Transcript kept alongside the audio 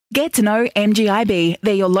Get to know MGIB.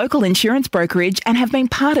 They're your local insurance brokerage and have been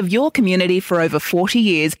part of your community for over 40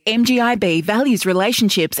 years. MGIB values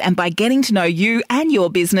relationships and by getting to know you and your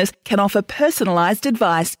business can offer personalised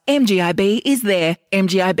advice. MGIB is there.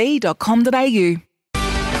 mgib.com.au.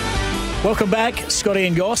 Welcome back, Scotty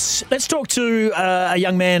and Goss. Let's talk to a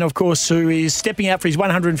young man, of course, who is stepping out for his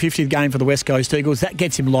 150th game for the West Coast Eagles. That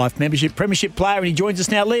gets him life membership, premiership player, and he joins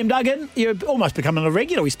us now. Liam Duggan, you're almost becoming a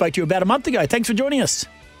regular. We spoke to you about a month ago. Thanks for joining us.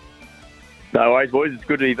 No worries, boys. It's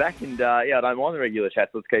good to be back. And, I don't mind the regular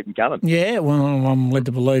chats. Let's keep them coming. Yeah, well, I'm led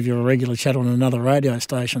to believe you're a regular chat on another radio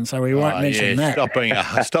station, so we won't mention that.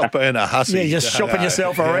 Stop being a hussy. Yeah, just shopping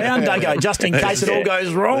yourself around, Duggo, just in case it all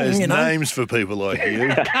goes wrong. There's names names for people like you.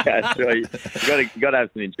 That's right. You got to have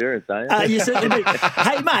some insurance, don't you? You certainly do.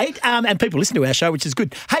 Hey, mate, and people listen to our show, which is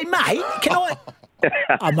good. Hey, mate, can I...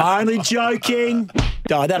 I'm only joking.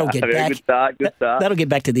 Oh, that'll get back. Good start. That'll get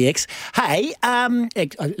back to the ex. Hey,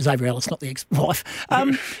 Xavier Ellis, not the ex-wife.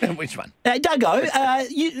 Which one? Duggo,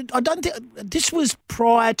 I don't think this was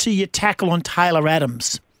prior to your tackle on Taylor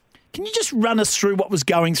Adams. Can you just run us through what was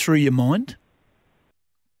going through your mind?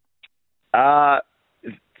 So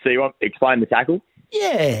you want to explain the tackle?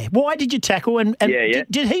 Yeah. Why did you tackle? And yeah.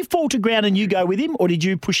 Did he fall to ground and you go with him, or did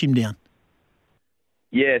you push him down?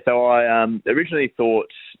 Yeah, so I originally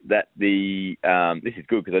thought that this is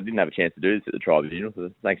good because I didn't have a chance to do this at the tribunal,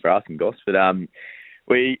 so thanks for asking, Goss. But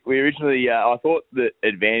we originally, I thought the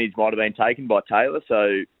advantage might have been taken by Taylor,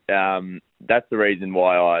 so that's the reason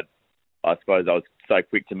why I suppose I was so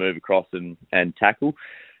quick to move across and tackle.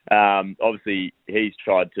 Obviously, he's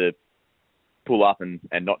tried to pull up and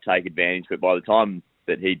not take advantage, but by the time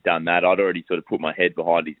that he'd done that, I'd already sort of put my head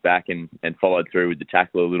behind his back and followed through with the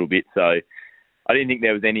tackle a little bit, so I didn't think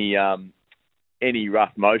there was any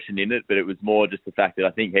rough motion in it, but it was more just the fact that I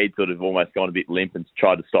think he'd sort of almost gone a bit limp and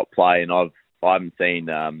tried to stop play, and I haven't seen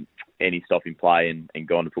any stopping play and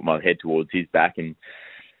gone to put my head towards his back and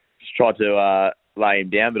just tried to lay him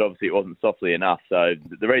down, but obviously it wasn't softly enough. So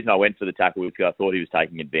the reason I went for the tackle was because I thought he was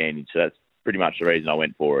taking advantage. So that's pretty much the reason I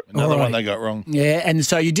went for it. Another one they got wrong. Yeah, and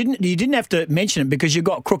so you didn't have to mention it because you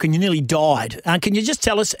got crook and you nearly died. Can you just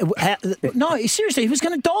tell us? No, seriously, he was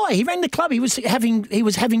going to die. He rang the club. He was having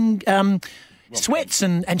sweats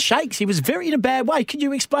and shakes. He was very in a bad way. Could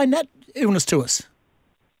you explain that illness to us?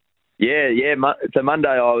 Yeah. So Monday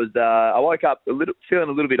I woke up feeling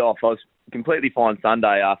a little bit off. I was completely fine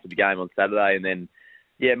Sunday after the game on Saturday, and then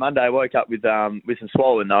Monday I woke up with some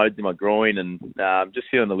swollen nodes in my groin and just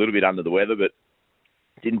feeling a little bit under the weather, but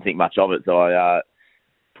didn't think much of it. So I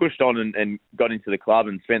pushed on and got into the club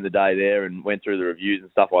and spent the day there and went through the reviews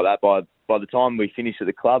and stuff like that. By the time we finished at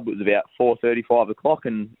the club, it was about 4:30, 5 o'clock,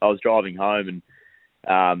 and I was driving home, and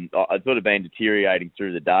I'd sort of been deteriorating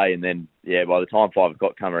through the day, and then by the time 5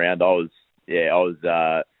 o'clock come around, I was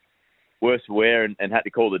worse for wear and had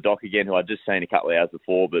to call the doc again, who I'd just seen a couple of hours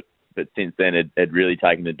before, but since then had really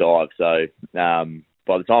taken a dive. So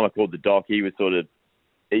by the time I called the doc, he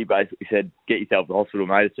basically said, "Get yourself to the hospital,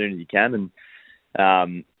 mate, as soon as you can."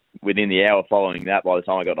 And within the hour following that, by the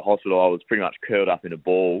time I got to hospital, I was pretty much curled up in a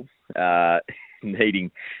ball,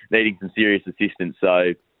 needing some serious assistance.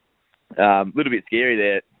 So a little bit scary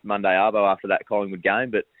there Monday arvo after that Collingwood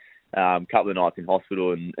game, but a couple of nights in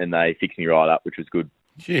hospital and they fixed me right up, which was good.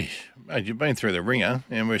 Geez, mate, you've been through the ringer,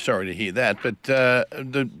 and we're sorry to hear that. But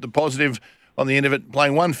the positive on the end of it,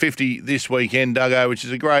 playing 150 this weekend, Duggo, which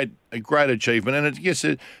is a great achievement. And I guess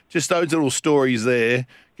just those little stories there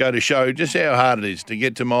go to show just how hard it is to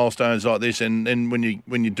get to milestones like this. And when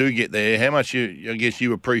you do get there, how much I guess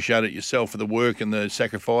you appreciate it yourself for the work and the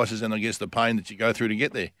sacrifices and I guess the pain that you go through to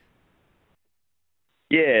get there.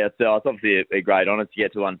 Yeah, it's obviously a great honour to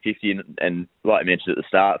get to 150, and like I mentioned at the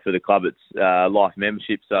start, for the club it's life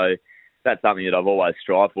membership, so that's something that I've always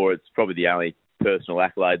strived for. It's probably the only personal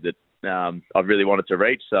accolade that I've really wanted to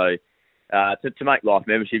reach, so to make life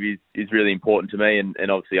membership is really important to me, and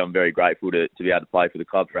obviously I'm very grateful to be able to play for the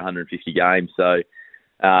club for 150 games. So,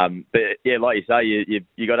 but yeah, like you say,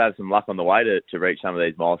 you got to have some luck on the way to reach some of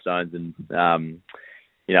these milestones, and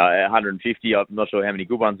 150, I'm not sure how many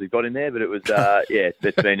good ones we've got in there, but it was,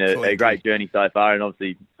 it's been a great journey so far, and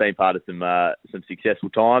obviously been part of some successful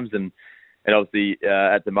times, and obviously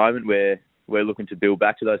at the moment we're looking to build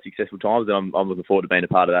back to those successful times, and I'm looking forward to being a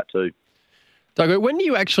part of that too. Doug, when do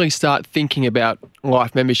you actually start thinking about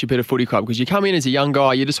life membership at a footy club? Because you come in as a young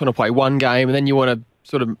guy, you just want to play one game, and then you want to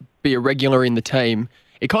sort of be a regular in the team.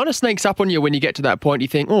 It kind of sneaks up on you when you get to that point. You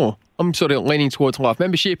think, I'm sort of leaning towards life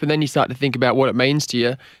membership, and then you start to think about what it means to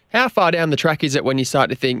you. How far down the track is it when you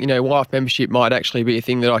start to think, life membership might actually be a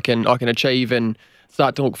thing that I can achieve and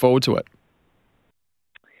start to look forward to it?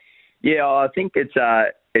 Yeah, I think it's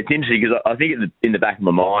it's interesting because I think in the back of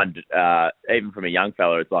my mind, even from a young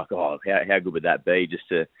fella, it's like, oh, how good would that be just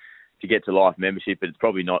to get to life membership? But it's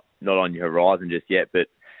probably not on your horizon just yet. But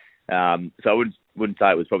so I wouldn't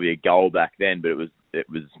say it was probably a goal back then, but it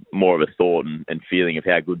was more of a thought and feeling of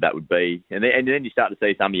how good that would be. And then you start to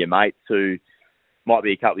see some of your mates who might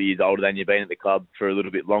be a couple of years older than you've been at the club for a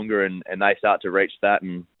little bit longer, and they start to reach that.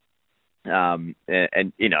 And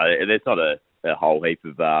you know, there's not a whole heap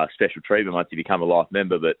of special treatment once you become a life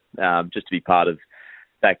member, but just to be part of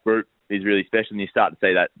that group is really special, and you start to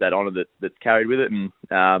see that honour that's carried with it. And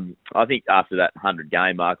I think after that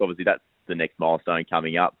 100-game mark, obviously that's the next milestone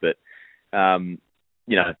coming up. But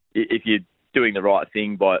you know, if you're doing the right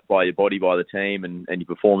thing by your body, by the team, and your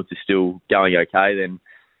performance is still going okay, then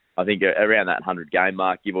I think around that 100-game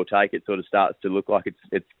mark, give or take, it sort of starts to look like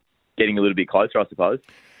it's getting a little bit closer, I suppose.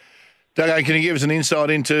 Duggan, can you give us an insight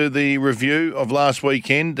into the review of last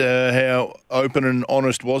weekend? How open and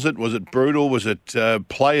honest was it? Was it brutal? Was it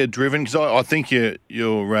player-driven? Because I think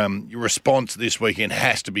your response this weekend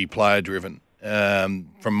has to be player-driven,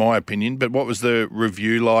 from my opinion. But what was the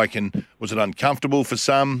review like, and was it uncomfortable for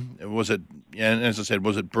some? Was it, as I said,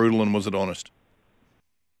 was it brutal and was it honest?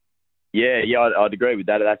 Yeah, I'd agree with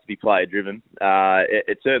that. It has to be player-driven.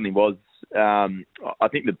 It certainly was. I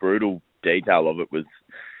think the brutal detail of it was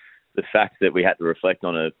the fact that we had to reflect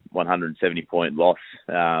on a 170-point loss,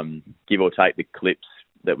 give or take the clips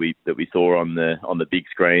that we saw on the big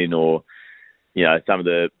screen, or you know, some of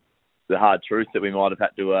the hard truths that we might have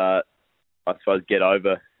had to, I suppose, get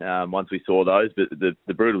over once we saw those. But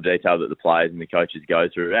the brutal detail that the players and the coaches go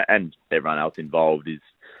through, and everyone else involved, is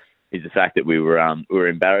the fact that we were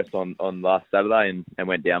embarrassed on last Saturday and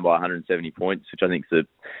went down by 170 points, which I think is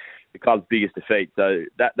the club's biggest defeat. So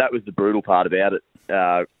that was the brutal part about it.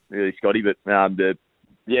 Really, Scotty, but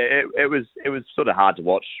it was sort of hard to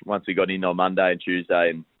watch once we got in on Monday and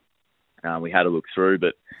Tuesday, and we had a look through.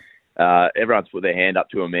 But everyone's put their hand up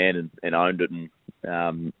to a man and owned it,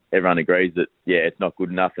 and everyone agrees that it's not good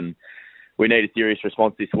enough, and we need a serious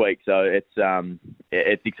response this week. So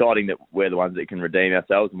it's exciting that we're the ones that can redeem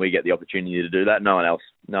ourselves, and we get the opportunity to do that. No one else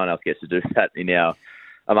gets to do that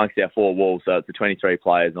amongst our four walls. So it's the 23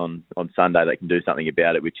 players on Sunday that can do something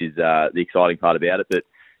about it, which is the exciting part about it. But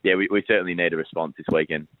yeah, we certainly need a response this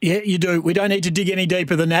weekend. Yeah, you do. We don't need to dig any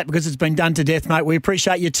deeper than that because it's been done to death, mate. We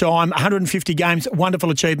appreciate your time. 150 games, wonderful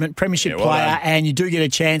achievement, premiership player, and you do get a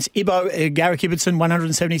chance. Garrick Ibbotson,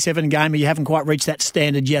 177 gamer. You haven't quite reached that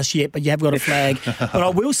standard just yet, but you have got a flag. But I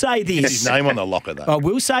will say this. His name on the locker, though. I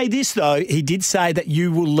will say this, though. He did say that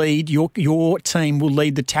you will lead, your team will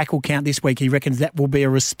lead the tackle count this week. He reckons that will be a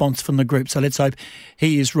response from the group. So let's hope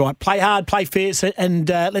he is right. Play hard, play fair, and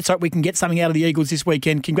let's hope we can get something out of the Eagles this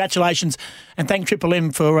weekend. Congratulations, and thank Triple M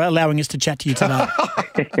for allowing us to chat to you today.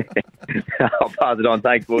 I'll pass it on.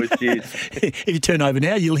 Thanks, boys. Cheers. If you turn over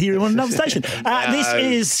now, you'll hear him on another station. This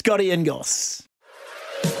is Scotty and Goss.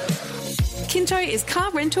 Kinto is car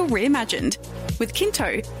rental reimagined. With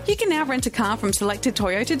Kinto, you can now rent a car from selected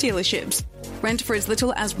Toyota dealerships. Rent for as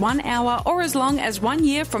little as 1 hour or as long as 1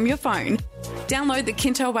 year from your phone. Download the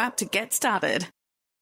Kinto app to get started.